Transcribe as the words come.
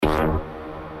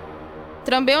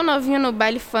Trombei um novinho no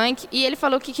baile funk e ele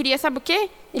falou que queria, sabe o quê?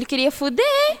 Ele queria fuder.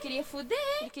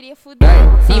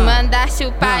 Se mandar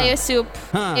chupar, eu chupo.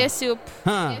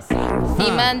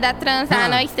 Se mandar transar,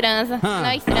 nós transa.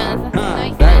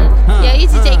 E aí,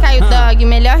 DJCaaio Doog,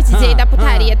 melhor DJ da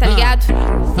putaria, tá ligado?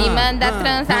 Se mandar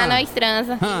transar, nós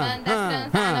transa.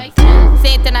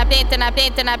 Senta na penta, na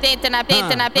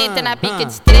pica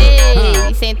de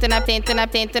 3. Senta na penta, na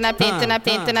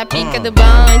pica do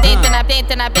bonde. Senta na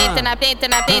penta, na pica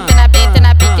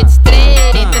de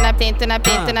 3. Senta na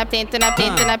penta, na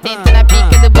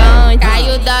pica do bonde.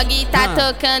 Caaio Doog tá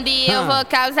tocando e eu vou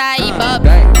causar ibope.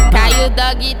 Caaio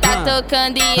Doog tá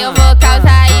tocando e eu vou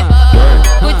causar ibope.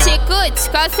 Cuticute,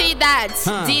 qual sua idade?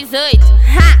 18.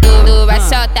 Tudo vai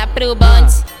soltar pro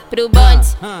bonde. Tudo vai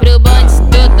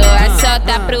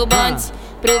soltar pro bonde.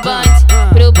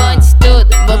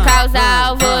 Tudo. Vou causar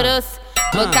alvoroço.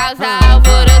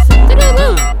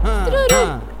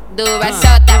 Tudo vai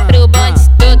soltar pro bonde.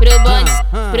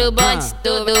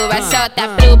 Tudo vai soltar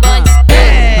pro bonde.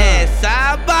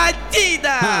 Essa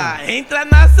batida entra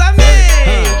na nossa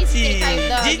mente.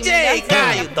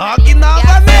 DJCaaio Doog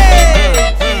novamente.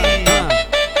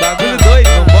 Bagulho doido,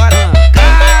 vambora.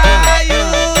 Caaio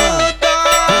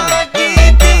Doog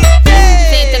DJ.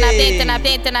 Senta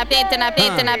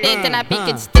na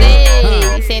pica de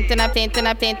 3. Senta na penta,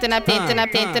 na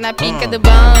pica do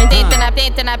bonde. Senta na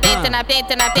penta, na pica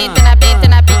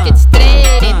de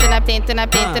 3. Senta na penta, na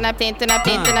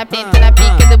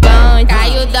pica do bonde.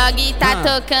 Caaio Doog tá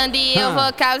tocando e eu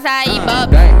vou causar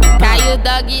ibope. Caaio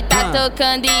Doog tá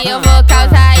tocando e eu vou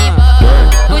causar ibope.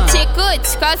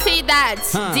 Cuticute, qual sua idade?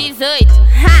 18.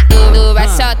 Tudo vai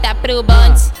soltar pro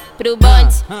bonde. Tudo vai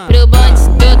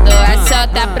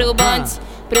soltar pro bonde.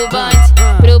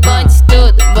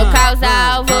 Tudo. Vou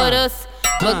causar alvoroço.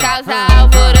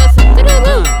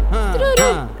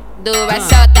 Tudo vai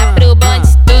soltar pro bonde.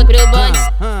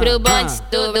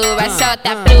 Tudo vai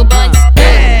soltar pro bonde.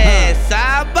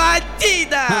 Essa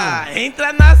batida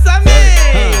entra na nossa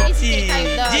mente.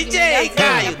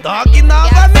 DJCaaio Doog